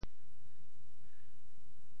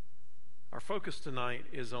focus tonight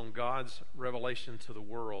is on God's revelation to the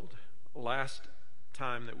world. Last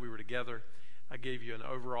time that we were together, I gave you an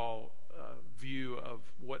overall view of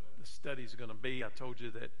what the study is going to be. I told you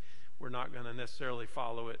that we're not going to necessarily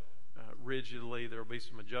follow it rigidly. There will be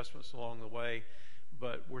some adjustments along the way,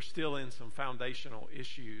 but we're still in some foundational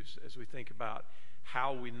issues as we think about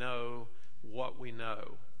how we know what we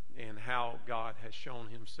know and how God has shown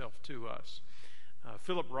himself to us.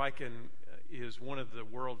 Philip Ryken is one of the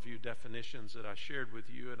worldview definitions that I shared with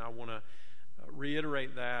you, and I want to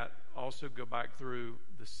reiterate that, also go back through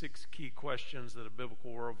the 6 key questions that a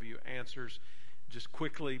biblical worldview answers just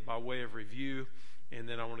quickly by way of review, and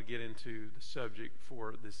then I want to get into the subject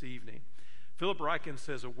for this evening. Philip Ryken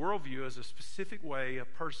says a worldview is a specific way a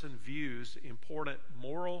person views important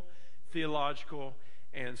moral, theological,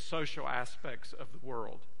 and social aspects of the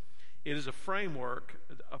world. It is a framework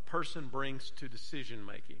a person brings to decision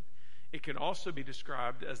making. It can also be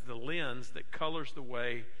described as the lens that colors the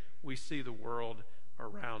way we see the world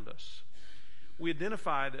around us. We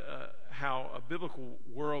identified how a biblical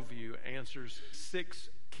worldview answers 6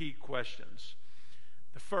 key questions.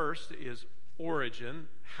 The first is origin.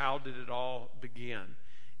 How did it all begin?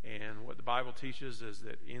 And what the Bible teaches is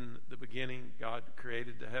that in the beginning, God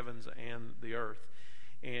created the heavens and the earth,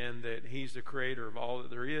 and that he's the creator of all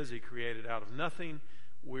that there is. He created out of nothing.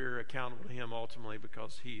 We're accountable to him ultimately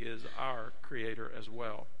because he is our creator as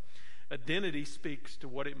well. Identity speaks to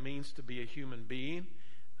what it means to be a human being.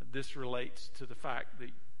 This relates to the fact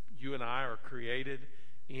that you and I are created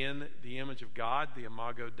in the image of God, the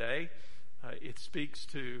Imago Dei. It speaks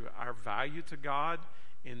to our value to God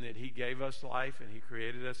in that he gave us life and he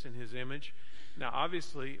created us in his image. Now,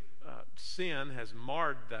 obviously, sin has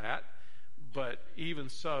marred that, but even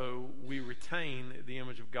so, we retain the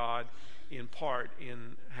image of God in part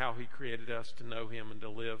in how he created us to know him and to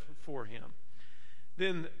live for him.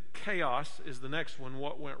 Then chaos is the next one.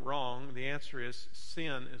 What went wrong? The answer is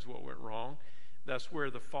sin is what went wrong. That's where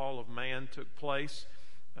the fall of man took place.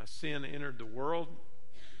 Sin entered the world,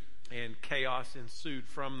 and chaos ensued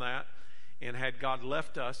from that. And had God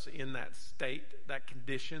left us in that state, that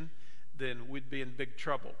condition, then we'd be in big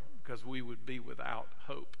trouble because we would be without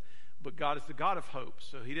hope. But God is the God of hope,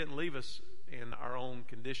 so he didn't leave us in our own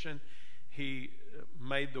condition. He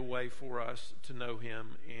made the way for us to know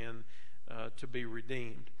him and to be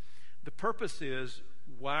redeemed. The purpose is,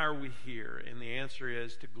 why are we here? And the answer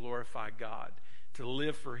is to glorify God, to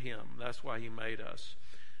live for him. That's why he made us.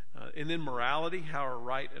 And then morality, how are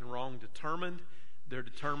right and wrong determined? They're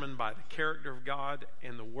determined by the character of God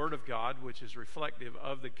and the Word of God, which is reflective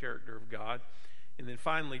of the character of God. And then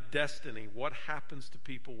finally, destiny. What happens to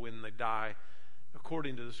people when they die?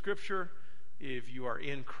 According to the Scripture, if you are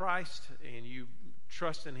in Christ and you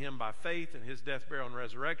trust in him by faith and his death, burial, and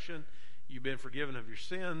resurrection, you've been forgiven of your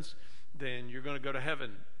sins, then you're going to go to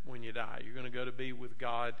heaven when you die. You're going to go to be with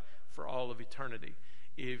God for all of eternity.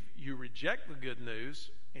 If you reject the good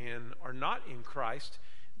news and are not in Christ,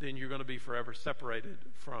 then you're going to be forever separated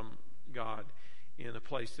from God in a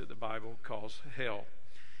place that the Bible calls hell.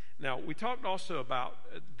 Now, we talked also about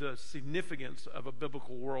the significance of a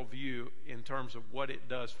biblical worldview in terms of what it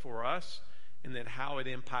does for us and then how it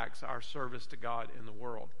impacts our service to God in the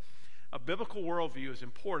world. A biblical worldview is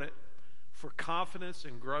important for confidence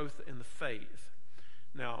and growth in the faith.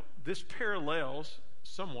 Now, this parallels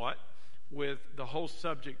somewhat with the whole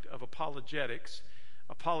subject of apologetics.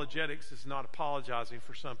 Apologetics is not apologizing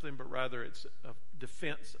for something, but rather it's a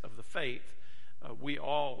defense of the faith. We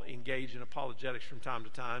all engage in apologetics from time to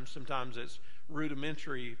time. Sometimes it's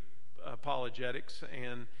rudimentary apologetics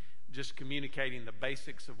and just communicating the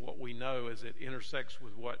basics of what we know as it intersects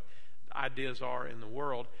with what ideas are in the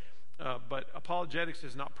world. But apologetics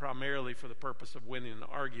is not primarily for the purpose of winning an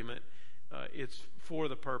argument. It's for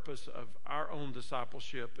the purpose of our own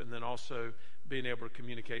discipleship and then also being able to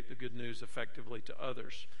communicate the good news effectively to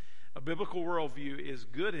others. A biblical worldview is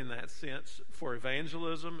good in that sense for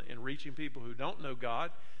evangelism and reaching people who don't know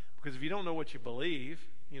God, because if you don't know what you believe,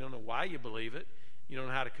 you don't know why you believe it, you don't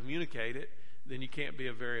know how to communicate it, then you can't be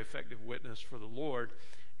a very effective witness for the Lord.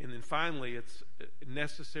 And then finally, it's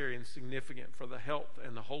necessary and significant for the health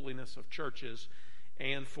and the holiness of churches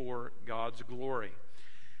and for God's glory.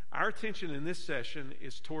 Our attention in this session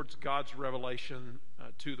is towards God's revelation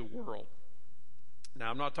to the world. Now,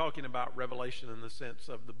 I'm not talking about revelation in the sense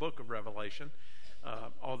of the book of Revelation,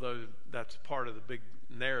 although that's part of the big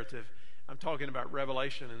narrative. I'm talking about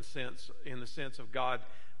revelation in the sense of God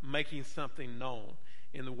making something known.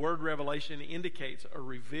 And the word revelation indicates a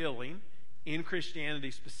revealing. In Christianity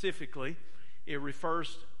specifically, it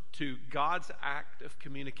refers to God's act of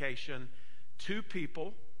communication to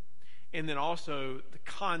people and then also the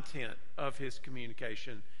content of his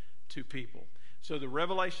communication to people. So the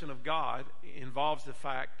revelation of God involves the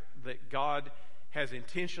fact that God has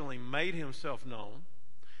intentionally made himself known,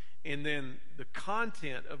 and then the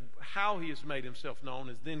content of how he has made himself known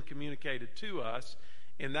is then communicated to us,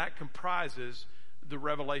 and that comprises the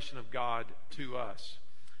revelation of God to us.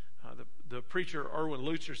 The preacher Erwin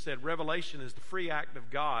Lutzer said, "Revelation is the free act of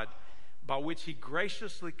God by which he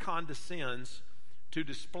graciously condescends to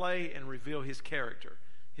display and reveal his character,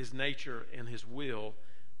 his nature, and his will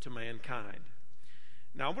to mankind."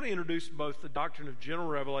 Now, I'm going to introduce both the doctrine of general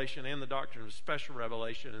revelation and the doctrine of special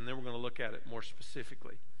revelation, and then we're going to look at it more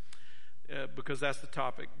specifically, because that's the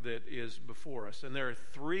topic that is before us. And there are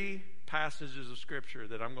three passages of Scripture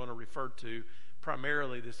that I'm going to refer to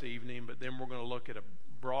primarily this evening, but then we're going to look at a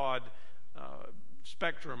broad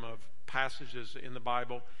spectrum of passages in the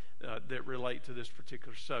Bible that relate to this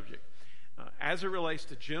particular subject. As it relates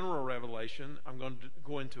to general revelation, I'm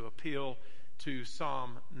going to appeal to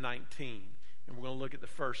Psalm 19. And we're going to look at the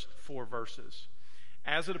first 4 verses.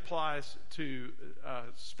 As it applies to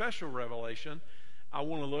special revelation, I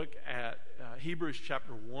want to look at Hebrews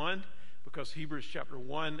chapter 1, because Hebrews chapter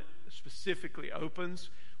 1 specifically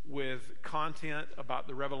opens with content about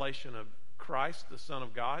the revelation of Christ, the Son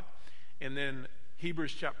of God. And then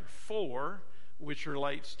Hebrews chapter 4, which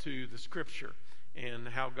relates to the Scripture and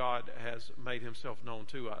how God has made himself known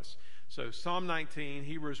to us. So Psalm 19,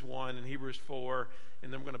 Hebrews 1, and Hebrews 4,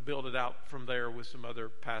 and then we're going to build it out from there with some other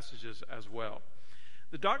passages as well.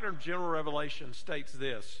 The doctrine of general revelation states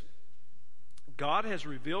this: God has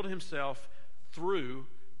revealed himself through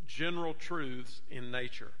general truths in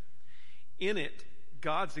nature. In it,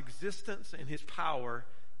 God's existence and his power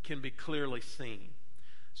can be clearly seen.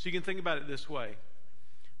 So you can think about it this way: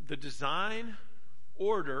 the design,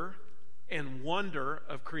 order, and wonder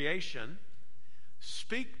of creation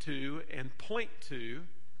speak to and point to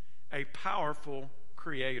a powerful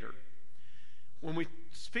creator. When we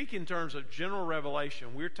speak in terms of general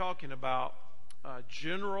revelation, we're talking about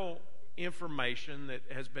general information that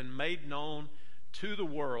has been made known to the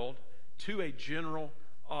world, to a general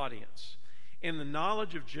audience. And the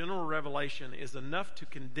knowledge of general revelation is enough to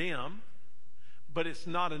condemn, but it's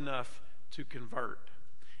not enough to convert.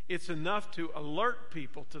 It's enough to alert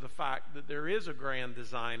people to the fact that there is a grand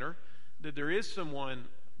designer, that there is someone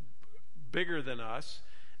bigger than us,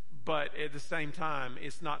 but at the same time,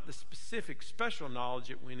 it's not the specific special knowledge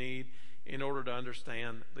that we need in order to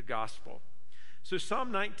understand the gospel. So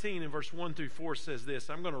Psalm 19 in verse 1 through 4 says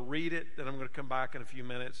this. I'm going to read it, then I'm going to come back in a few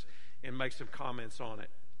minutes and make some comments on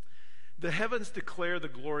it. The heavens declare the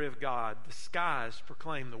glory of God. The skies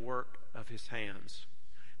proclaim the work of his hands.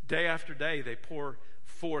 Day after day they pour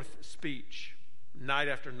forth speech. Night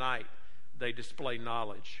after night they display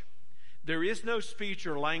knowledge. There is no speech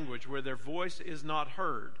or language where their voice is not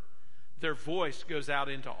heard. Their voice goes out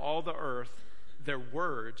into all the earth, their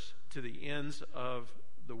words to the ends of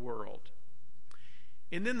the world.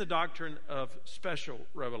 And then the doctrine of special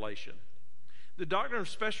revelation. The doctrine of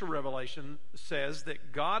special revelation says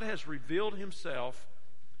that God has revealed himself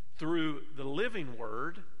through the living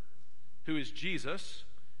word, who is Jesus,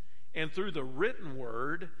 and through the written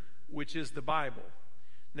word, which is the Bible.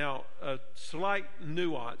 Now, a slight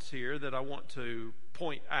nuance here that I want to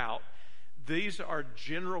point out. These are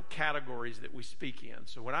general categories that we speak in.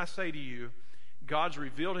 So when I say to you, God's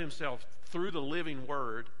revealed himself through the living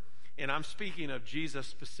word, and I'm speaking of Jesus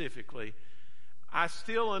specifically, I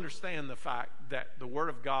still understand the fact that the Word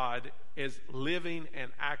of God is living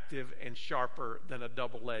and active and sharper than a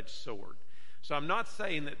double-edged sword. So I'm not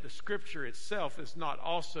saying that the Scripture itself is not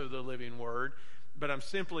also the living Word, but I'm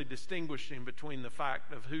simply distinguishing between the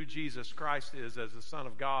fact of who Jesus Christ is as the Son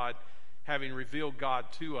of God, having revealed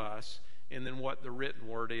God to us, and then what the written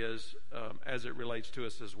Word is as it relates to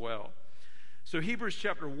us as well. So Hebrews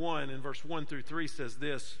chapter 1 and verse 1 through 3 says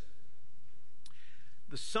this: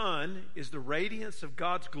 the Son is the radiance of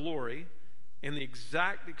God's glory and the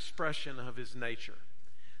exact expression of his nature,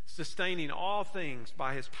 sustaining all things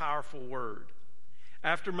by his powerful word.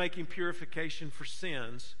 After making purification for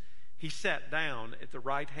sins, he sat down at the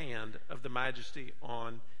right hand of the Majesty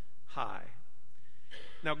on high.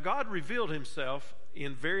 Now, God revealed himself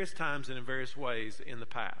in various times and in various ways in the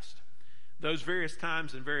past. Those various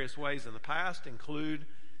times and various ways in the past include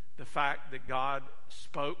the fact that God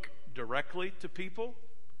spoke directly to people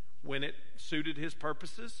when it suited his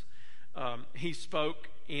purposes. He spoke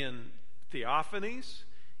in theophanies,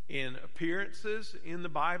 in appearances in the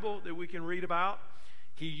Bible that we can read about.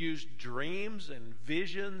 He used dreams and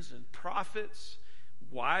visions and prophets,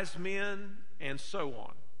 wise men, and so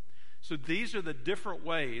on. So these are the different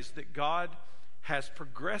ways that God has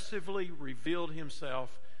progressively revealed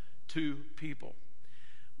himself to people.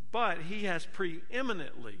 But he has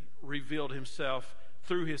preeminently revealed himself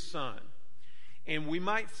through his Son. And we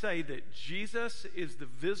might say that Jesus is the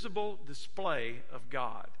visible display of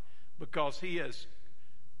God because he has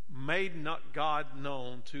made God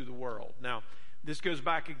known to the world. Now, this goes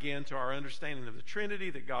back again to our understanding of the Trinity,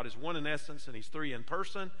 that God is one in essence and he's three in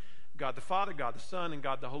person. God the Father, God the Son, and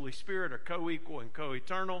God the Holy Spirit are co-equal and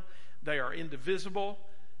co-eternal. They are indivisible,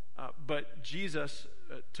 but Jesus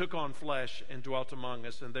took on flesh and dwelt among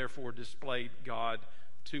us and therefore displayed God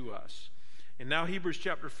to us. And now Hebrews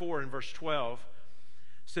chapter 4 and verse 12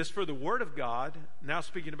 says, "For the word of God," now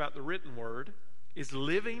speaking about the written word, "is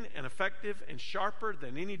living and effective and sharper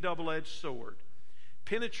than any double-edged sword,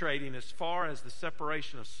 penetrating as far as the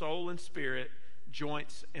separation of soul and spirit,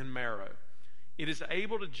 joints and marrow. It is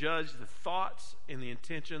able to judge the thoughts and the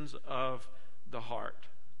intentions of the heart."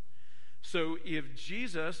 So if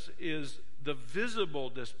Jesus is the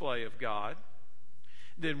visible display of God,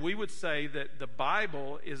 then we would say that the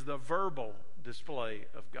Bible is the verbal display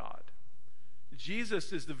of God.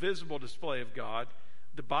 Jesus is the visible display of God.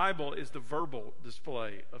 The Bible is the verbal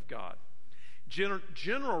display of God.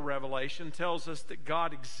 General revelation tells us that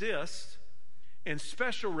God exists, and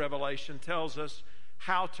special revelation tells us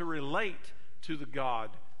how to relate to the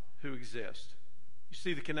God who exists. You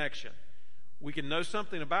see the connection? We can know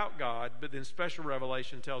something about God, but then special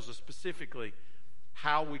revelation tells us specifically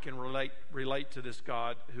how we can relate to this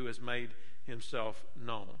God who has made himself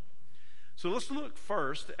known. So let's look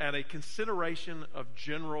first at a consideration of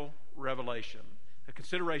general revelation. A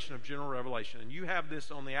consideration of general revelation. And you have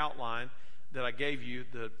this on the outline that I gave you,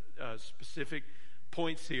 the specific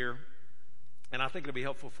points here, and I think it'll be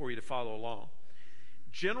helpful for you to follow along.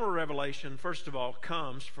 General revelation, first of all,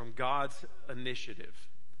 comes from God's initiative.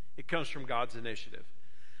 It comes from God's initiative.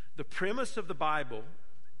 The premise of the Bible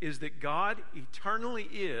is that God eternally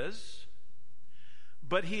is,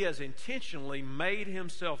 but he has intentionally made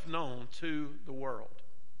himself known to the world.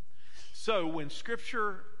 So when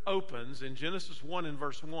Scripture opens in Genesis 1 and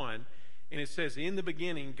verse 1, and it says, "In the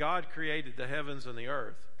beginning God created the heavens and the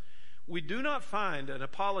earth," we do not find an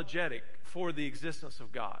apologetic for the existence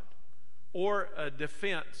of God or a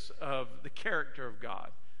defense of the character of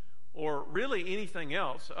God or really anything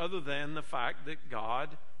else other than the fact that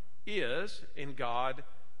God is and God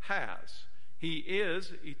has. He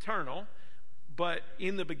is eternal, but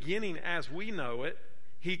in the beginning as we know it,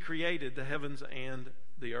 he created the heavens and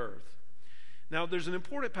the earth. Now, there's an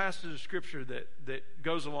important passage of Scripture that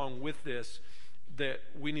goes along with this that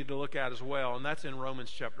we need to look at as well, and that's in Romans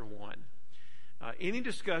chapter 1. Any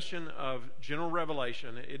discussion of general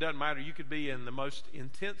revelation, it doesn't matter. You could be in the most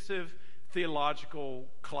intensive theological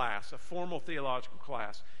class, a formal theological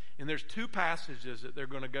class, and there's two passages that they're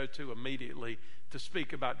going to go to immediately to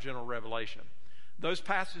speak about general revelation. Those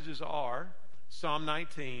passages are Psalm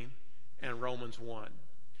 19 and Romans 1.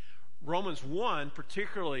 Romans 1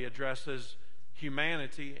 particularly addresses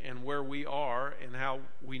humanity and where we are and how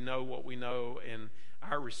we know what we know and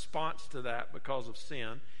our response to that because of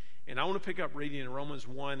sin. And I want to pick up reading in Romans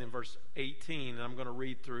 1 in verse 18, and I'm going to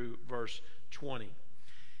read through verse 20.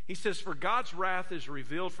 He says, "For God's wrath is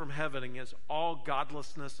revealed from heaven against all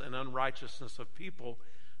godlessness and unrighteousness of people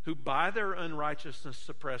who by their unrighteousness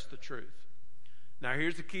suppress the truth." Now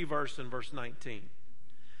here's the key verse in verse 19.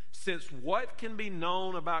 "Since what can be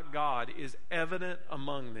known about God is evident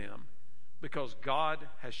among them, because God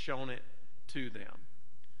has shown it to them."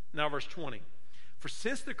 Now verse 20. "For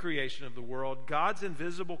since the creation of the world, God's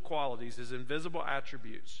invisible qualities, his invisible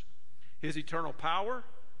attributes, his eternal power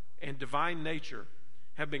and divine nature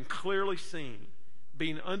have been clearly seen,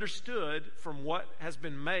 being understood from what has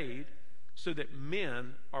been made, so that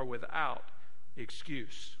men are without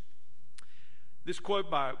excuse." This quote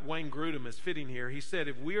by Wayne Grudem is fitting here. He said,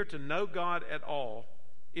 "If we are to know God at all,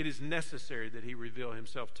 it is necessary that he reveal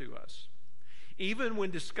himself to us." Even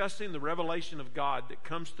when discussing the revelation of God that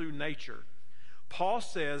comes through nature, Paul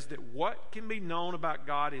says that what can be known about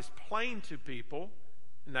God is plain to people.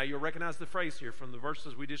 Now you'll recognize the phrase here from the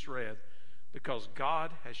verses we just read, because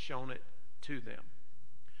God has shown it to them.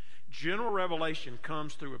 General revelation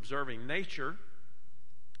comes through observing nature,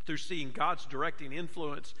 through seeing God's directing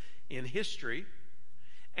influence in history,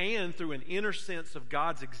 and through an inner sense of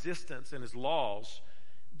God's existence and his laws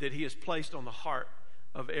that he has placed on the heart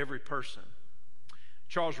of every person.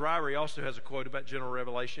 Charles Ryrie also has a quote about general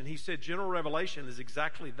revelation. He said, "General revelation is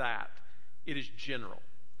exactly that. It is general.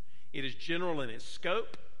 It is general in its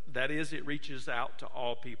scope. That is, it reaches out to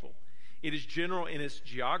all people. It is general in its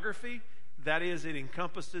geography. That is, it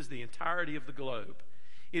encompasses the entirety of the globe.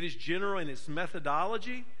 It is general in its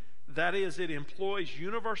methodology. That is, it employs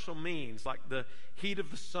universal means like the heat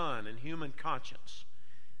of the sun and human conscience,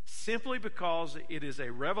 simply because it is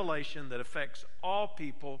a revelation that affects all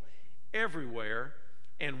people everywhere,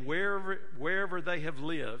 and wherever they have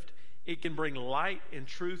lived, it can bring light and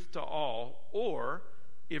truth to all, or,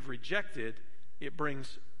 if rejected, it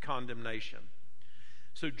brings condemnation.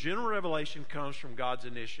 So general revelation comes from God's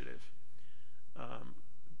initiative.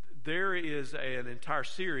 There is an entire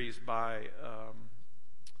series by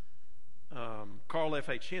Carl F.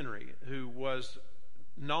 H. Henry, who was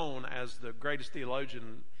known as the greatest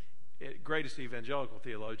evangelical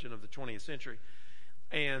theologian of the 20th century.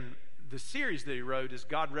 And the series that he wrote is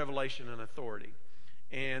God, Revelation, and Authority.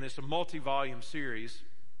 And it's a multi-volume series.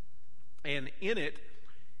 And in it,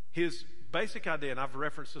 his basic idea, and I've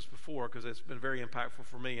referenced this before because it's been very impactful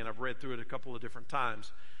for me, and I've read through it a couple of different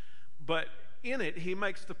times. But in it, he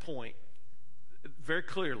makes the point very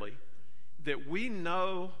clearly that we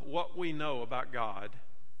know what we know about God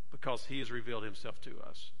because he has revealed himself to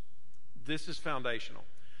us. This is foundational.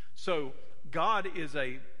 So God is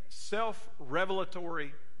a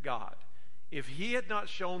self-revelatory God. If he had not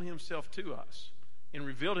shown himself to us and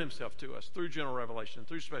revealed himself to us through general revelation,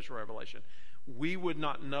 through special revelation, we would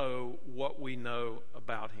not know what we know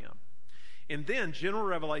about him. And then general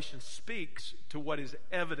revelation speaks to what is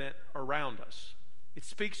evident around us. It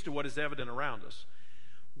speaks to what is evident around us.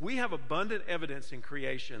 We have abundant evidence in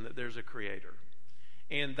creation that there's a creator.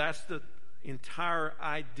 And that's the entire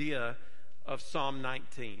idea of Psalm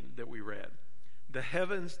 19 that we read. The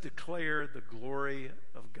heavens declare the glory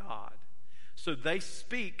of God. So they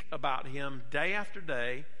speak about him day after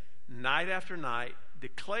day, night after night,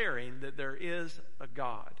 declaring that there is a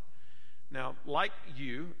God. Now, like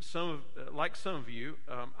some of you,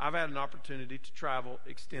 I've had an opportunity to travel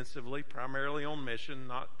extensively, primarily on mission,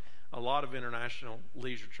 not a lot of international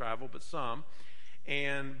leisure travel, but some,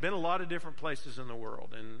 and been a lot of different places in the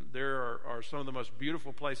world. And there are some of the most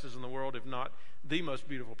beautiful places in the world, if not the most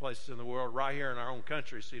beautiful places in the world, right here in our own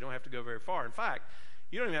country, so you don't have to go very far. In fact,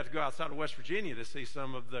 you don't even have to go outside of West Virginia to see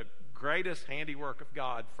some of the greatest handiwork of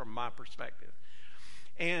God from my perspective.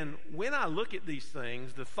 And when I look at these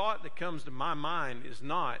things, the thought that comes to my mind is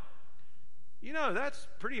not, that's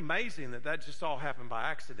pretty amazing that just all happened by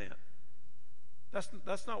accident.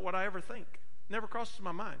 That's not what I ever think. Never crosses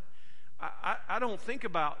my mind. I don't think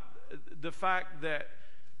about the fact that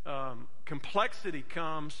complexity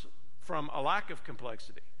comes from a lack of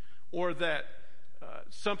complexity, or that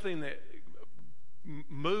something that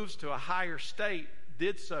moves to a higher state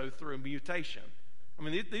did so through mutation. I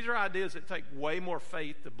mean, these are ideas that take way more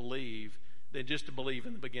faith to believe than just to believe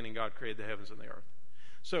in the beginning God created the heavens and the earth.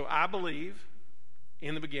 So I believe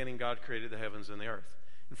in the beginning God created the heavens and the earth.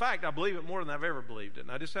 In fact, I believe it more than I've ever believed it.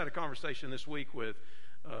 And I just had a conversation this week with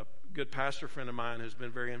a good pastor friend of mine who's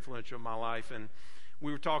been very influential in my life. And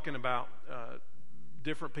we were talking about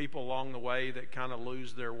different people along the way that kind of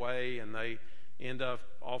lose their way, and they end up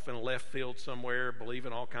off in left field somewhere,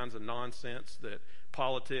 believing all kinds of nonsense that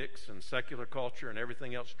politics and secular culture and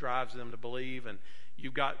everything else drives them to believe. And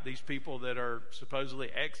you've got these people that are supposedly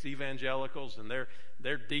ex-evangelicals, and they're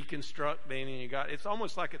deconstructing, and it's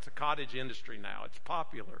almost like it's a cottage industry now. It's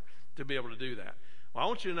popular to be able to do that. Well, I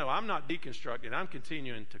want you to know I'm not deconstructing. I'm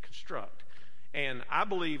continuing to construct. And I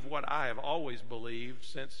believe what I have always believed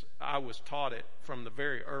since I was taught it from the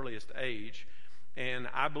very earliest age. And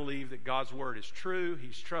I believe that God's word is true.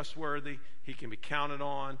 He's trustworthy. He can be counted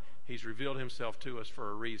on. He's revealed himself to us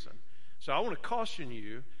for a reason. So I want to caution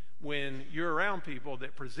you when you're around people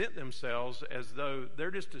that present themselves as though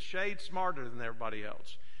they're just a shade smarter than everybody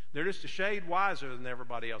else. They're just a shade wiser than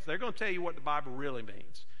everybody else. They're going to tell you what the Bible really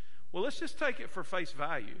means. Well, let's just take it for face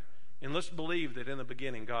value, and let's believe that in the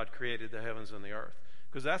beginning God created the heavens and the earth,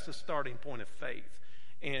 because that's the starting point of faith.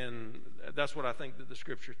 And that's what I think that the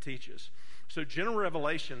Scripture teaches. So general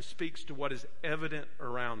revelation speaks to what is evident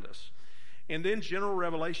around us. And then general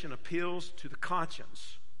revelation appeals to the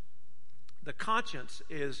conscience. The conscience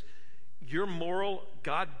is your moral,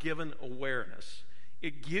 God-given awareness.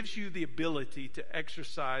 It gives you the ability to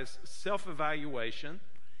exercise self-evaluation,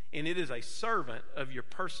 and it is a servant of your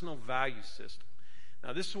personal value system.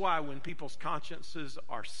 Now, this is why when people's consciences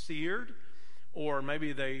are seared, or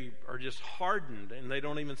maybe they are just hardened and they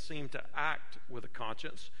don't even seem to act with a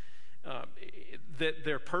conscience, that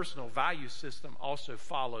their personal value system also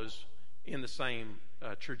follows in the same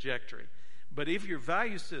trajectory. But if your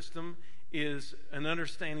value system is an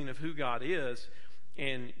understanding of who God is,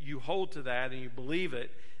 and you hold to that and you believe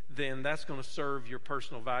it, then that's going to serve your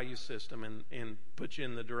personal value system and put you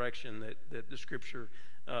in the direction that the Scripture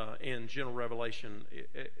in general revelation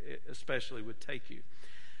especially would take you.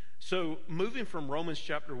 So moving from Romans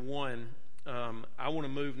chapter 1, I want to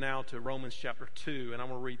move now to Romans chapter 2, and I'm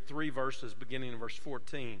going to read 3 verses beginning in verse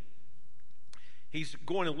 14. He's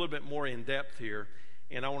going a little bit more in depth here,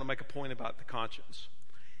 and I want to make a point about the conscience.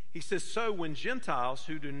 He says, so when Gentiles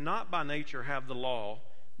who do not by nature have the law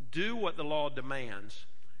do what the law demands,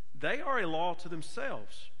 they are a law to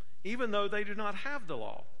themselves, even though they do not have the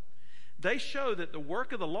law. They show that the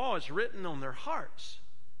work of the law is written on their hearts.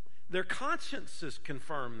 Their consciences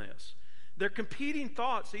confirm this. Their competing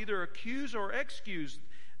thoughts either accuse or excuse,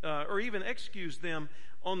 or even excuse them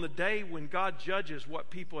on the day when God judges what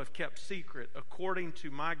people have kept secret according to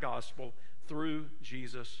my gospel through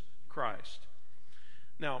Jesus Christ.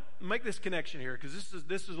 Now, make this connection here, because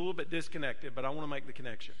this is a little bit disconnected, but I want to make the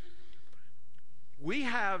connection. We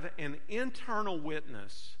have an internal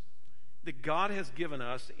witness that God has given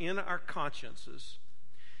us in our consciences,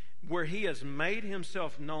 where he has made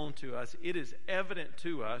himself known to us. It is evident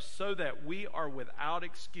to us so that we are without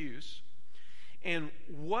excuse. And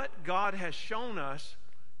what God has shown us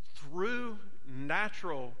through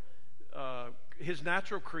his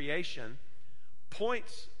natural creation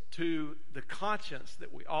points to the conscience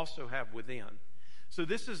that we also have within. So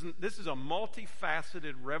this is a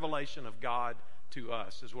multifaceted revelation of God to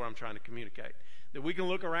us, is what I'm trying to communicate. That we can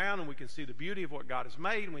look around and we can see the beauty of what God has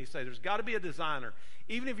made, and we say there's got to be a designer.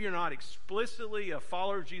 Even if you're not explicitly a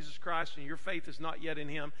follower of Jesus Christ and your faith is not yet in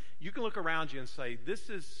him, you can look around you and say this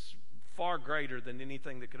is far greater than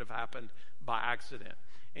anything that could have happened by accident.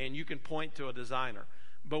 And you can point to a designer.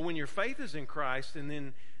 But when your faith is in Christ and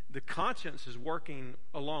then the conscience is working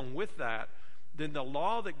along with that, then the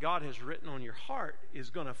law that God has written on your heart is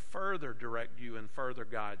going to further direct you and further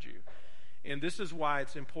guide you. And this is why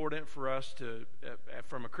it's important for us to,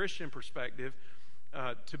 from a Christian perspective,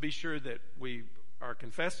 to be sure that we are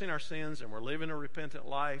confessing our sins and we're living a repentant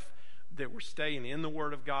life, that we're staying in the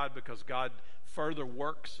Word of God, because God further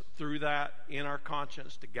works through that in our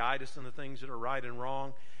conscience to guide us in the things that are right and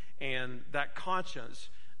wrong. And that conscience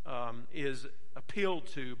is appealed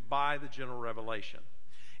to by the general revelation.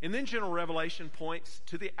 And then general revelation points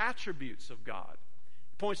to the attributes of God.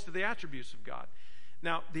 It points to the attributes of God.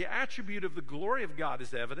 Now, the attribute of the glory of God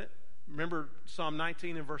is evident. Remember Psalm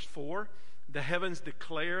 19 and verse 4? The heavens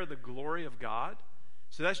declare the glory of God.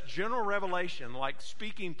 So that's general revelation, like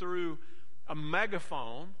speaking through a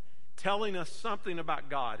megaphone, telling us something about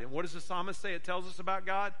God. And what does the psalmist say it tells us about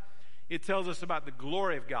God? It tells us about the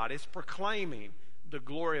glory of God. It's proclaiming the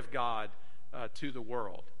glory of God to the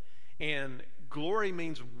world. And glory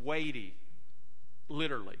means weighty,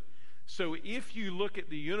 literally. So if you look at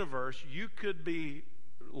the universe, you could be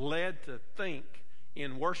led to think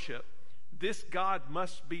in worship, this God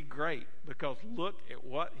must be great, because look at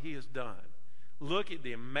what he has done. Look at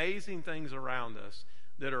the amazing things around us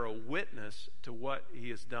that are a witness to what he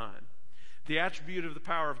has done. The attribute of the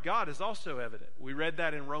power of God is also evident. We read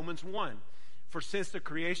that in Romans 1. For since the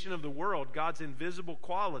creation of the world, God's invisible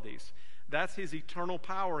qualities, that's his eternal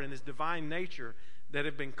power and his divine nature, that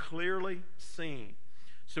have been clearly seen.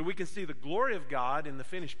 So we can see the glory of God in the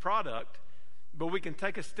finished product, but we can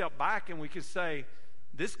take a step back and we can say,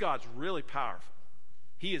 this God's really powerful.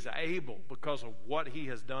 He is able because of what he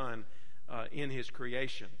has done in his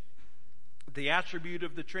creation. The attribute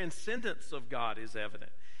of the transcendence of God is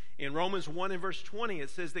evident. In Romans 1 and verse 20, it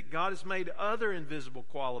says that God has made other invisible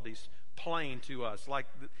qualities plain to us, like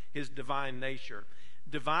his divine nature.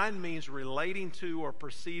 Divine means relating to or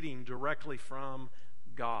proceeding directly from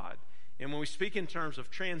God. And when we speak in terms of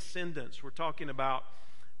transcendence, we're talking about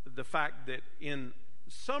the fact that in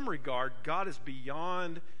some regard, God is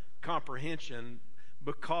beyond comprehension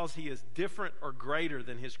because he is different or greater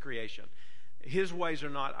than his creation. His ways are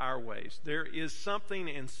not our ways. There is something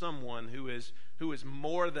in someone who is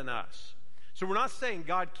more than us. So we're not saying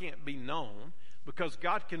God can't be known, because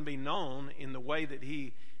God can be known in the way that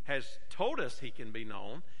he has told us he can be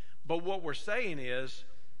known. But what we're saying is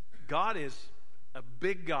God is a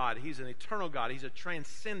big God. He's an eternal God. He's a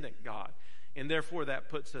transcendent God. And therefore that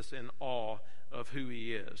puts us in awe of who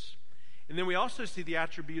he is. And then we also see the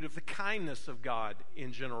attribute of the kindness of God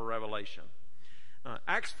in general revelation.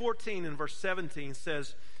 Acts 14 and verse 17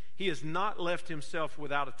 says, he has not left himself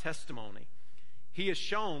without a testimony. He has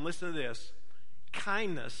shown, listen to this,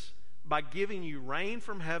 kindness by giving you rain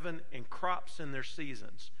from heaven and crops in their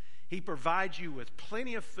seasons. He provides you with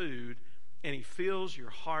plenty of food, and he fills your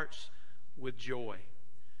hearts with joy.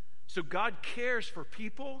 So God cares for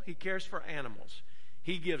people. He cares for animals.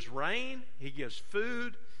 He gives rain. He gives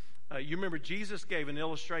food. You remember Jesus gave an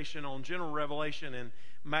illustration on general revelation in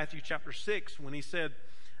Matthew chapter 6 when he said,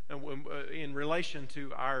 in relation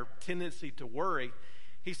to our tendency to worry,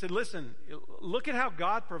 He said, listen, look at how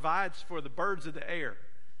God provides for the birds of the air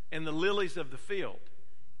and the lilies of the field.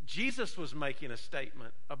 Jesus was making a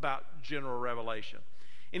statement about general revelation.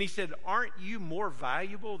 And he said, aren't you more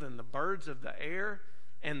valuable than the birds of the air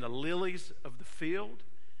and the lilies of the field?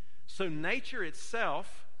 So nature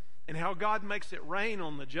itself, and how God makes it rain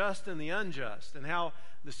on the just and the unjust, and how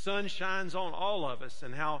the sun shines on all of us,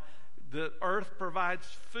 and how the earth provides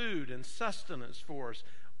food and sustenance for us.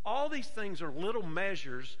 All these things are little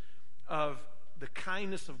measures of the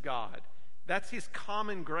kindness of God. That's his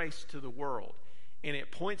common grace to the world. And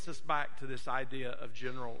it points us back to this idea of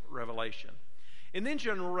general revelation. And then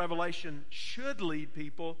general revelation should lead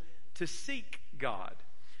people to seek God.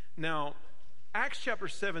 Now, Acts chapter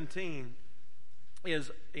 17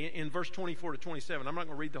 is in verse 24 to 27. I'm not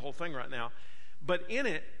going to read the whole thing right now. But in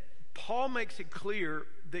it, Paul makes it clear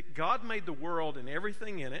that God made the world and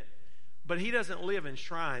everything in it, but he doesn't live in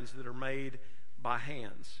shrines that are made by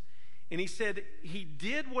hands. And he said he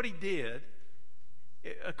did what he did,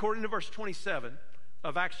 according to verse 27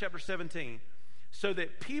 of Acts chapter 17, so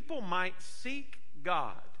that people might seek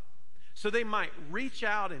God, so they might reach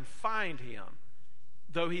out and find him,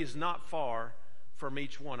 though he is not far from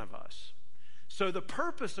each one of us. So the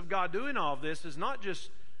purpose of God doing all of this is not just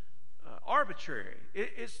arbitrary.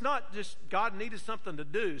 It's not just God needed something to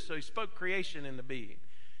do, so he spoke creation into being.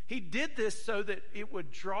 He did this so that it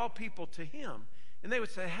would draw people to him. And they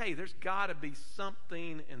would say, hey, there's got to be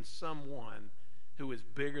something and someone who is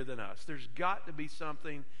bigger than us. There's got to be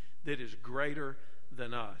something that is greater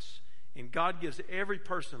than us. And God gives every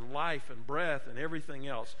person life and breath and everything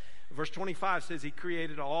else. Verse 25 says he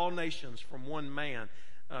created all nations from one man.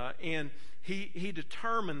 And he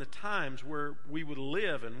determined the times where we would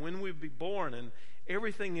live and when we would be born and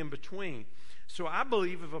everything in between. So I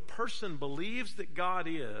believe if a person believes that God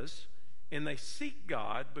is, and they seek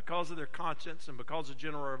God because of their conscience and because of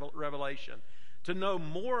general revelation, to know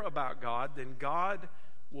more about God, then God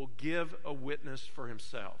will give a witness for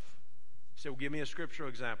himself. So give me a scriptural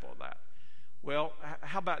example of that. Well,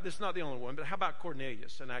 how about, this is not the only one, but how about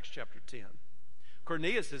Cornelius in Acts chapter 10?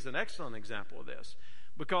 Cornelius is an excellent example of this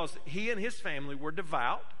because he and his family were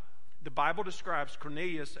devout. The Bible describes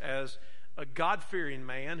Cornelius as a God-fearing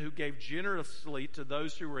man who gave generously to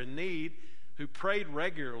those who were in need, who prayed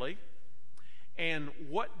regularly. And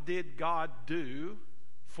what did God do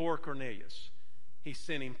for Cornelius? He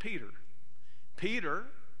sent him Peter. Peter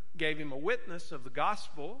gave him a witness of the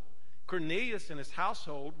gospel. Cornelius and his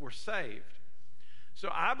household were saved. So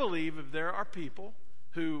I believe if there are people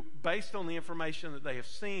who, based on the information that they have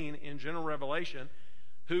seen in general revelation,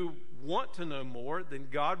 who want to know more, then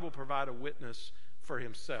God will provide a witness for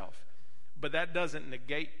himself. But that doesn't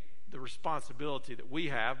negate the responsibility that we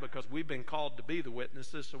have, because we've been called to be the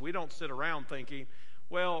witnesses, so we don't sit around thinking,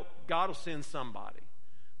 well, God will send somebody.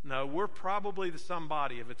 No, we're probably the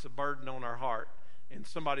somebody if it's a burden on our heart and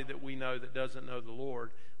somebody that we know that doesn't know the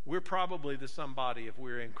Lord. We're probably the somebody if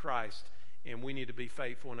we're in Christ, and we need to be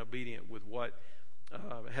faithful and obedient with what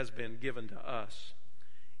has been given to us.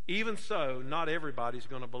 Even so, not everybody's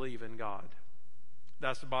going to believe in God.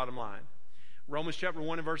 That's the bottom line. Romans chapter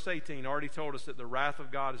 1 and verse 18 already told us that the wrath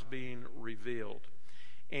of God is being revealed.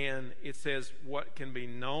 And it says what can be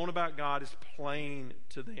known about God is plain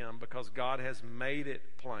to them because God has made it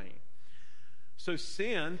plain. So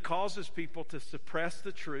sin causes people to suppress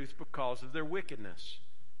the truth because of their wickedness.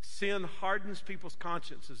 Sin hardens people's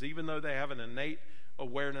consciences even though they have an innate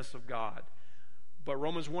awareness of God. But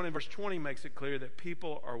Romans 1 and verse 20 makes it clear that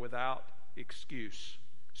people are without excuse.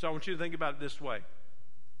 So I want you to think about it this way.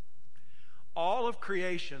 All of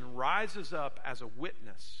creation rises up as a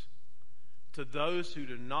witness to those who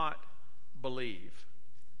do not believe.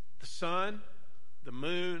 The sun, the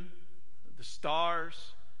moon, the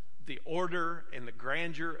stars, the order and the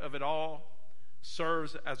grandeur of it all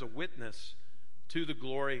serves as a witness to the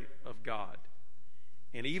glory of God.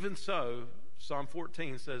 And even so, Psalm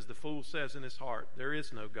 14 says, the fool says in his heart, there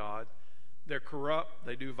is no God. They're corrupt.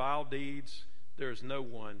 They do vile deeds. There is no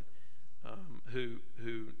one who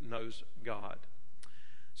knows God.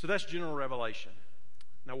 So that's general revelation.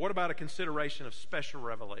 Now, what about a consideration of special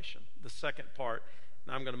revelation? The second part,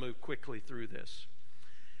 and I'm going to move quickly through this.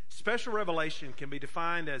 Special revelation can be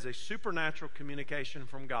defined as a supernatural communication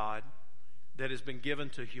from God that has been given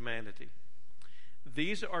to humanity.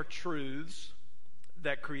 These are truths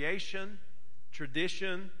that creation,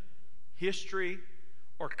 tradition, history,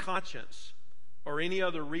 or conscience, or any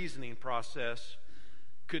other reasoning process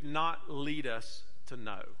could not lead us to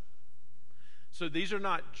know. So these are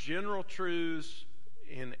not general truths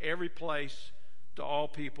in every place to all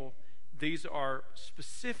people. These are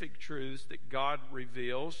specific truths that God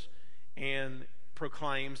reveals and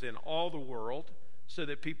proclaims in all the world so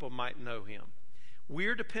that people might know him.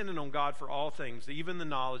 We're dependent on God for all things, even the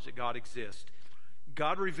knowledge that God exists.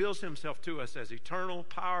 God reveals himself to us as eternal,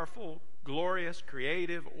 powerful, glorious,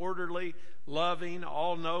 creative, orderly, loving,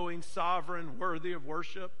 all-knowing, sovereign, worthy of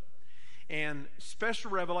worship. And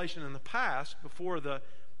special revelation in the past, before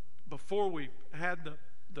we had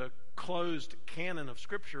the closed canon of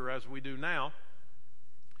Scripture as we do now,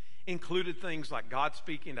 included things like God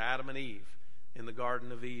speaking to Adam and Eve in the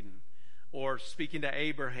Garden of Eden, or speaking to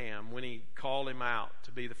Abraham when he called him out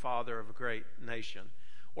to be the father of a great nation,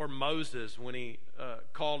 or Moses when he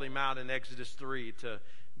called him out in Exodus 3 to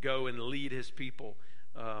go and lead his people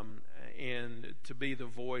and to be the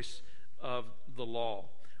voice of the law,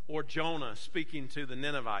 or Jonah speaking to the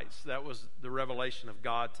Ninevites. That was the revelation of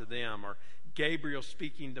God to them, or Gabriel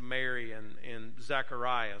speaking to Mary and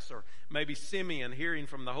Zacharias, or maybe Simeon hearing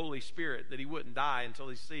from the Holy Spirit that he wouldn't die until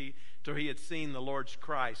he had seen the Lord's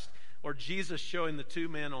Christ, or Jesus showing the two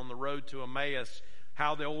men on the road to Emmaus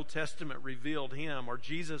how the Old Testament revealed him, or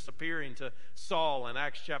Jesus appearing to Saul in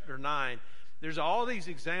Acts chapter 9. There's all these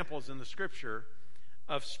examples in the Scripture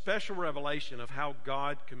of special revelation of how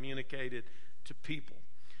God communicated to people.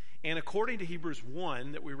 And according to Hebrews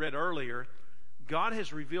 1 that we read earlier, God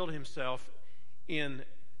has revealed himself in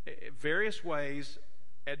various ways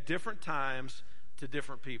at different times to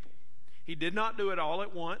different people. He did not do it all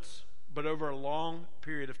at once, but over a long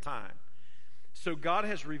period of time. So God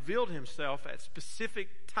has revealed himself at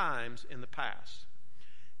specific times in the past.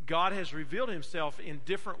 God has revealed himself in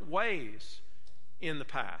different ways in the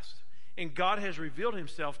past. And God has revealed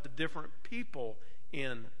himself to different people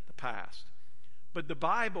in the past. But the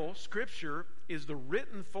Bible, Scripture, is the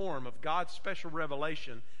written form of God's special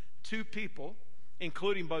revelation to people,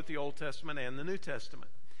 including both the Old Testament and the New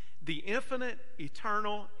Testament. The infinite,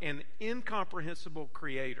 eternal, and incomprehensible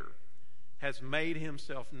Creator has made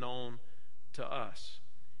himself known to us.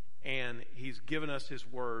 And he's given us his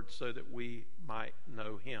word so that we might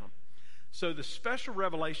know him. So the special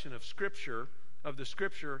revelation of the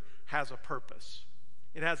Scripture, has a purpose.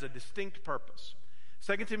 It has a distinct purpose.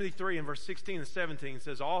 2 Timothy 3 and verse 16 and 17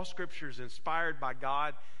 says, all Scripture is inspired by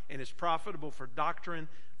God and is profitable for doctrine,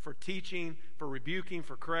 for teaching, for rebuking,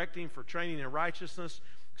 for correcting, for training in righteousness,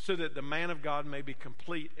 so that the man of God may be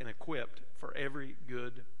complete and equipped for every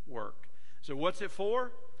good work. So what's it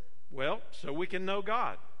for? Well, so we can know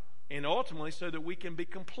God, and ultimately so that we can be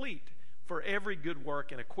complete for every good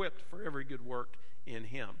work and equipped for every good work in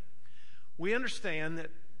him. We understand that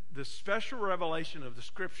the special revelation of the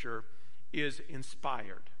Scripture is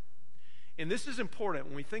inspired. And this is important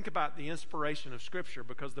when we think about the inspiration of Scripture,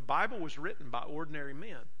 because the Bible was written by ordinary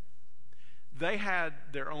men. They had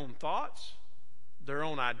their own thoughts, their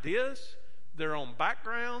own ideas, their own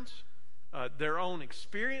backgrounds, their own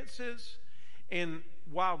experiences. And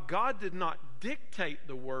while God did not dictate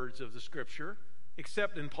the words of the Scripture,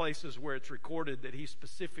 except in places where it's recorded that he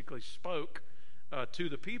specifically spoke to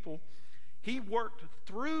the people, he worked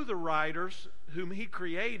through the writers whom he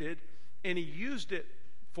created, and he used it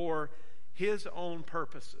for his own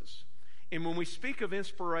purposes. And when we speak of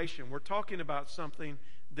inspiration, we're talking about something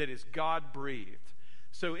that is God-breathed.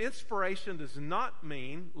 So inspiration does not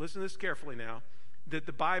mean, listen to this carefully now, that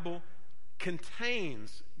the Bible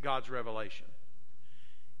contains God's revelation.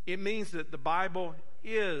 It means that the Bible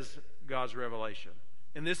is God's revelation.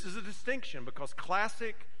 And this is a distinction, because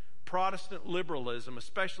classic Protestant liberalism,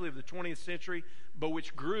 especially of the 20th century, but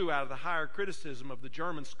which grew out of the higher criticism of the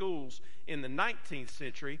German schools in the 19th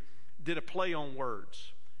century, did a play on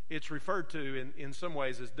words. It's referred to in some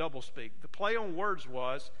ways as doublespeak. The play on words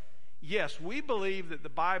was, yes, we believe that the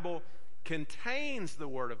Bible contains the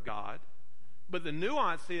Word of God, but the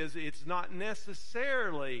nuance is it's not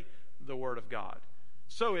necessarily the Word of God.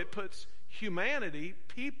 So it puts humanity,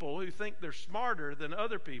 people who think they're smarter than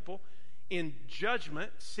other people, in judgment,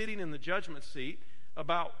 sitting in the judgment seat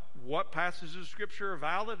about what passages of Scripture are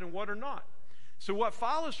valid and what are not. So what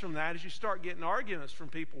follows from that is you start getting arguments from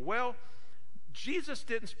people. Well, Jesus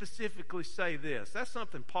didn't specifically say this. That's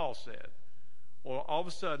something Paul said. Well, all of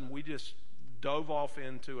a sudden, we just dove off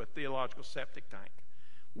into a theological septic tank.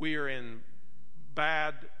 We are in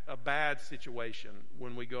a bad situation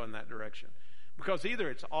when we go in that direction. Because either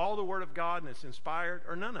it's all the Word of God and it's inspired,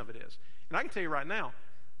 or none of it is. And I can tell you right now,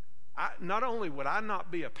 not only would I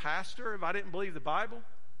not be a pastor if I didn't believe the Bible,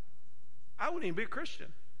 I wouldn't even be a Christian.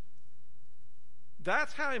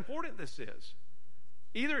 That's how important this is.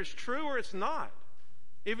 Either it's true or it's not.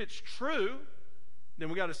 If it's true, then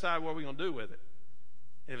we got to decide what we're going to do with it.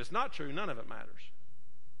 And if it's not true, none of it matters.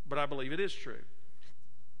 But I believe it is true.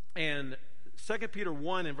 And 2 Peter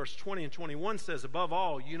 1 in verse 20 and 21 says, above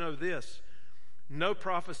all, you know this, no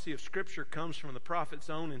prophecy of Scripture comes from the prophet's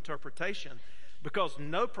own interpretation, because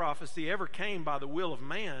no prophecy ever came by the will of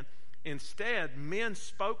man. Instead, men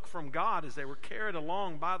spoke from God as they were carried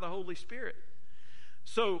along by the Holy Spirit.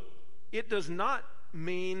 So it does not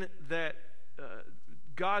mean that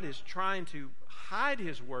God is trying to hide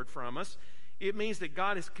his word from us. It means that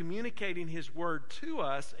God is communicating his word to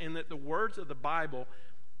us, and that the words of the Bible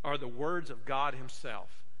are the words of God himself.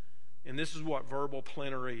 And this is what verbal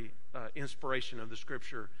plenary inspiration of the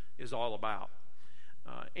Scripture is all about.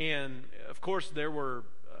 And of course, there were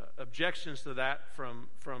objections to that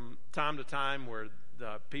from time to time, where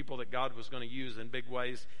the people that God was going to use in big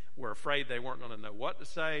ways were afraid they weren't going to know what to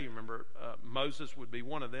say. You remember, Moses would be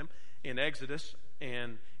one of them in Exodus,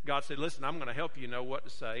 and God said, listen, I'm going to help you know what to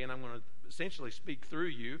say, and I'm going to essentially speak through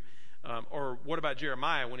you. Or what about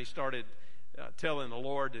Jeremiah, when he started telling the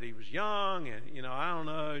Lord that he was young, and, I don't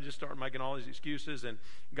know, just started making all these excuses, and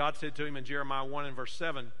God said to him in Jeremiah 1 and verse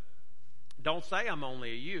 7, don't say I'm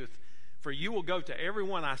only a youth, for you will go to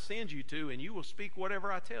everyone I send you to, and you will speak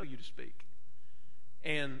whatever I tell you to speak.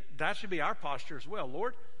 And that should be our posture as well.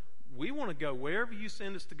 Lord, we want to go wherever you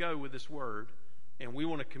send us to go with this word, and we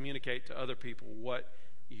want to communicate to other people what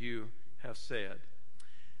you have said.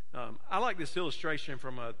 I like this illustration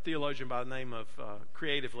from a theologian by the name of,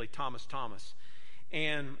 creatively, Thomas Thomas.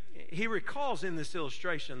 And he recalls in this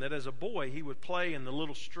illustration that as a boy, he would play in the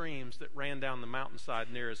little streams that ran down the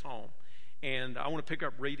mountainside near his home. And I want to pick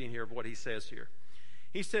up reading here of what he says here.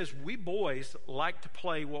 He says, we boys like to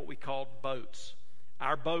play what we called boats.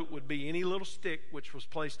 Our boat would be any little stick which was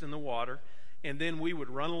placed in the water, and then we would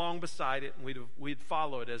run along beside it, and we'd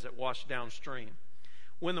follow it as it washed downstream.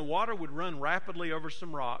 When the water would run rapidly over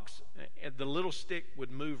some rocks, the little stick would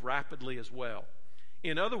move rapidly as well.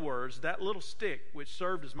 In other words, that little stick, which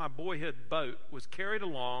served as my boyhood boat, was carried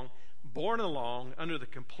along, borne along under the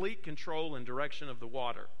complete control and direction of the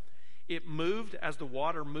water. It moved as the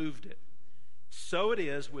water moved it. So it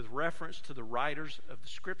is with reference to the writers of the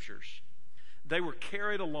Scriptures. They were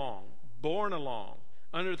carried along, borne along,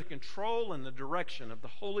 under the control and the direction of the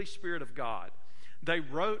Holy Spirit of God. They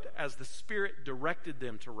wrote as the Spirit directed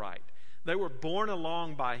them to write. They were borne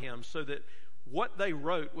along by him, so that what they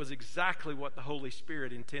wrote was exactly what the Holy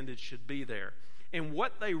Spirit intended should be there. And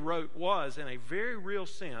what they wrote was, in a very real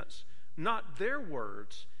sense, not their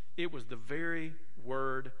words, it was the very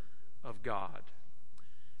Word of God.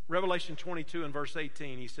 Revelation 22 and verse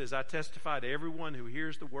 18, he says, I testify to everyone who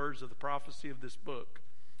hears the words of the prophecy of this book.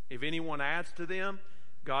 If anyone adds to them,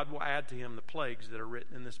 God will add to him the plagues that are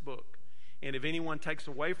written in this book. And if anyone takes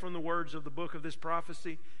away from the words of the book of this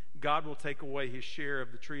prophecy, God will take away his share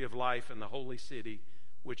of the tree of life and the holy city,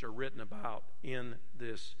 which are written about in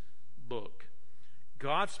this book.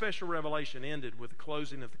 God's special revelation ended with the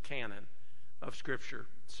closing of the canon of Scripture,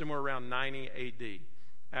 somewhere around 90 A.D.,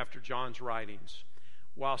 after John's writings.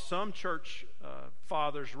 While some church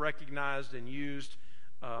fathers recognized and used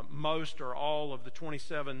most or all of the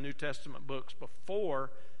 27 New Testament books before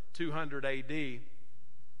 200 A.D.,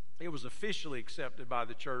 it was officially accepted by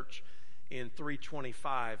the church in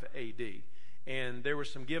 325 A.D. And there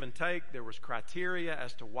was some give and take. There was criteria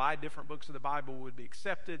as to why different books of the Bible would be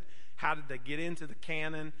accepted. How did they get into the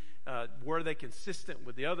canon? Were they consistent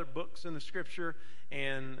with the other books in the Scripture?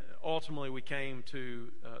 And ultimately we came to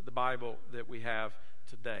the Bible that we have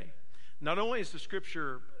today. Not only is the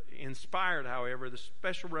Scripture inspired, however, the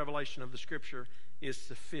special revelation of the Scripture is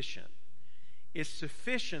sufficient. It's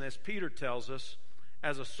sufficient, as Peter tells us,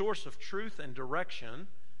 as a source of truth and direction.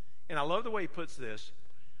 And I love the way he puts this,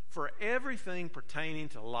 for everything pertaining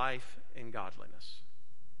to life and godliness.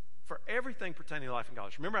 For everything pertaining to life and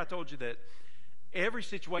godliness. Remember I told you that every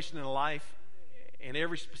situation in life and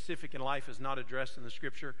every specific in life is not addressed in the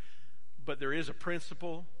Scripture, but there is a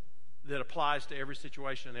principle that applies to every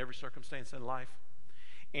situation and every circumstance in life.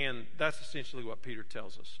 And that's essentially what Peter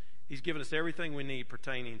tells us. He's given us everything we need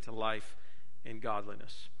pertaining to life and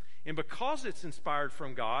godliness. And because it's inspired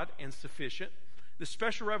from God and sufficient, the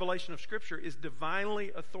special revelation of Scripture is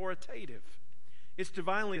divinely authoritative. It's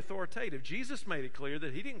divinely authoritative. Jesus made it clear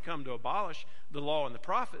that he didn't come to abolish the law and the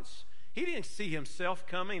prophets. He didn't see himself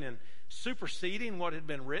coming and superseding what had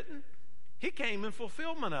been written. He came in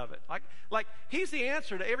fulfillment of it. Like he's the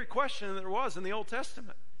answer to every question that there was in the Old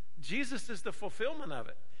Testament. Jesus is the fulfillment of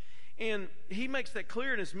it. And he makes that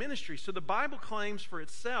clear in his ministry. So the Bible claims for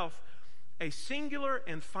itself a singular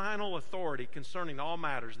and final authority concerning all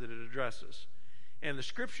matters that it addresses. And the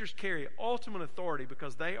Scriptures carry ultimate authority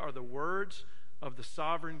because they are the words of the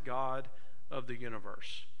sovereign God of the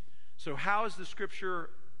universe. So how is the Scripture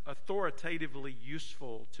authoritatively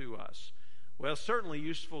useful to us? Well, certainly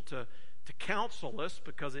useful to to counsel us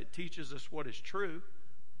because it teaches us what is true.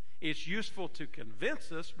 It's useful to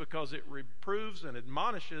convince us because it reproves and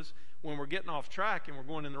admonishes when we're getting off track and we're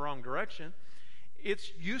going in the wrong direction.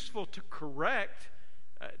 It's useful to correct,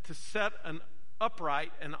 to set an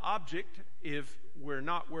object if we're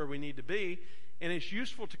not where we need to be. And it's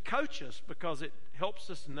useful to coach us because it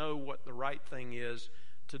helps us know what the right thing is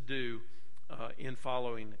to do in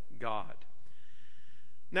following God.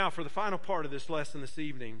 Now, for the final part of this lesson this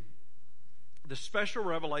evening, the special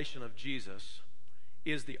revelation of Jesus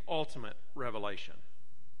is the ultimate revelation.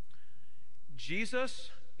 Jesus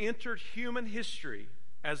entered human history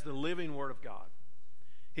as the living Word of God.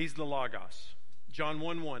 He's the Logos. John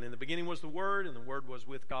 1:1, in the beginning was the Word, and the Word was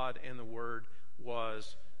with God, and the Word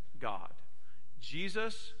was God.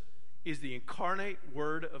 Jesus is the incarnate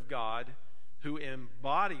Word of God who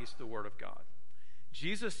embodies the Word of God.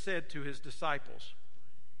 Jesus said to his disciples,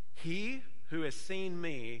 "He who has seen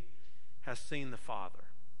me has seen the Father."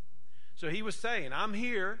 So he was saying, I'm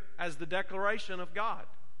here as the declaration of God.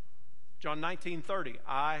 John 19:30,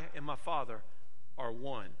 I and my Father are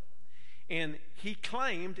one. And he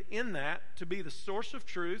claimed in that to be the source of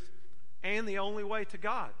truth and the only way to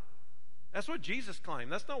God. That's what Jesus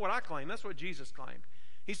claimed. That's not what I claim. That's what Jesus claimed.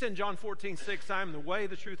 He said in John 14:6, I am the way,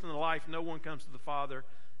 the truth, and the life. No one comes to the Father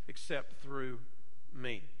except through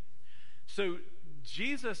me. So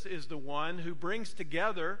Jesus is the one who brings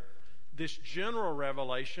together this general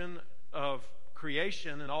revelation of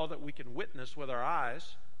creation and all that we can witness with our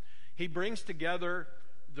eyes. He brings together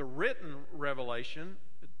the written revelation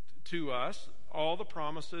to us. All the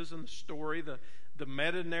promises and the story, the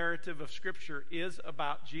meta-narrative of Scripture is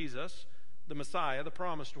about Jesus, the Messiah, the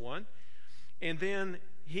promised one. And then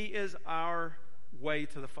he is our way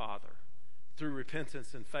to the Father through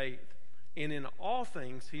repentance and faith. And in all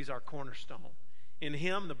things, he's our cornerstone. In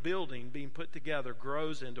him, the building being put together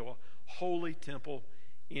grows into a holy temple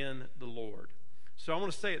in the Lord. So I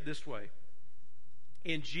want to say it this way.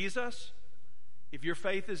 In Jesus, if your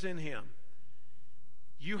faith is in him,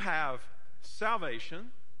 you have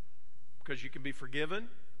salvation because you can be forgiven.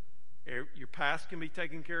 Your past can be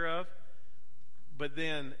taken care of. But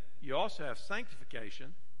then you also have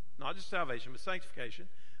sanctification, not just salvation, but sanctification,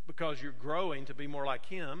 because you're growing to be more like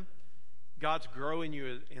him. God's growing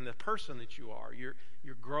you in the person that you are. You're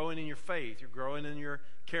growing in your faith. You're growing in your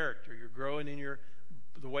character. You're growing in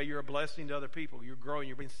the way you're a blessing to other people. You're growing.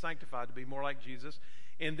 You're being sanctified to be more like Jesus.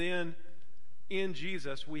 And then in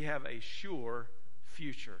Jesus, we have a sure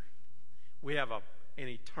future. We have an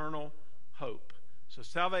eternal hope. So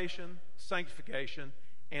salvation, sanctification,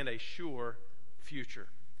 and a sure future.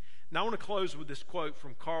 Now I want to close with this quote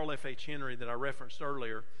from Carl F. H. Henry that I referenced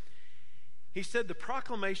earlier. He said, the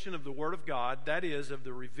proclamation of the Word of God, that is, of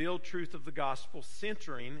the revealed truth of the gospel,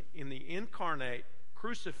 centering in the incarnate,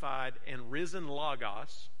 crucified, and risen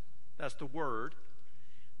Logos, that's the Word,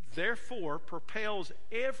 therefore propels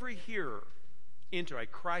every hearer into a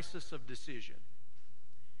crisis of decision,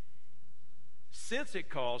 since it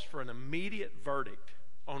calls for an immediate verdict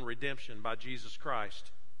on redemption by Jesus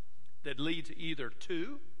Christ that leads either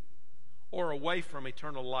to or away from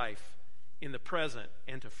eternal life in the present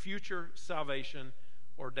and to future salvation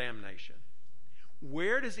or damnation.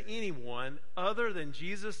 Where does anyone other than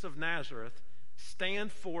Jesus of Nazareth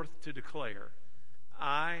stand forth to declare,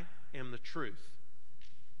 I am the truth,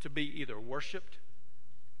 to be either worshiped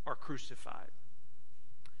or crucified?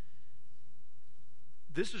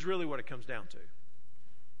 This is really what it comes down to.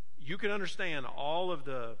 You can understand all of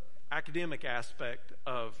the academic aspect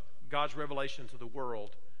of God's revelation to the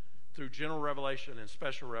world through general revelation and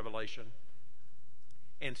special revelation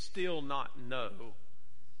and still not know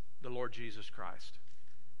the Lord Jesus Christ.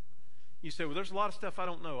 You say, well, there's a lot of stuff I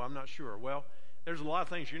don't know. I'm not sure. Well, there's a lot of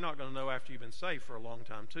things you're not going to know after you've been saved for a long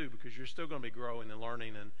time too, because you're still going to be growing and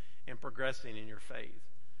learning and progressing in your faith.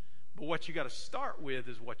 But what you got to start with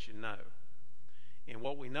is what you know. And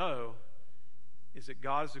what we know is that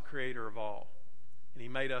God is the creator of all. And he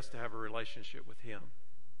made us to have a relationship with him.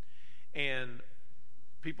 And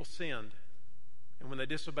people sinned. And when they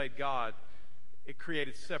disobeyed God, it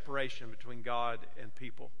created separation between God and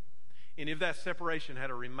people. And if that separation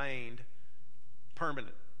had remained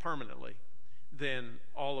permanently, then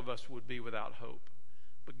all of us would be without hope.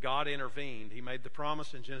 But God intervened. He made the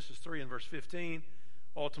promise in Genesis 3 and verse 15,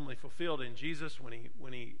 ultimately fulfilled in Jesus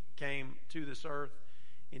when he came to this earth.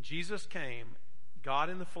 And Jesus came, God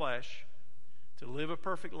in the flesh, to live a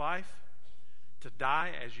perfect life, to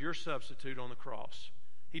die as your substitute on the cross.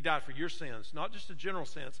 He died for your sins, not just a general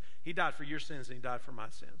sense. He died for your sins and he died for my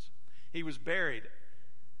sins. He was buried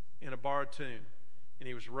in a borrowed tomb and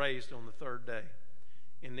he was raised on the third day.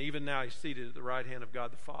 And even now he's seated at the right hand of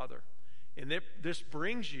God the Father. And this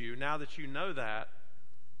brings you, now that you know that,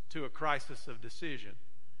 to a crisis of decision.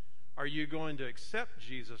 Are you going to accept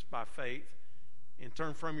Jesus by faith and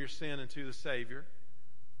turn from your sin into the Savior?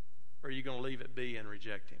 Or are you going to leave it be and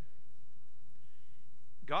reject him?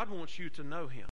 God wants you to know him.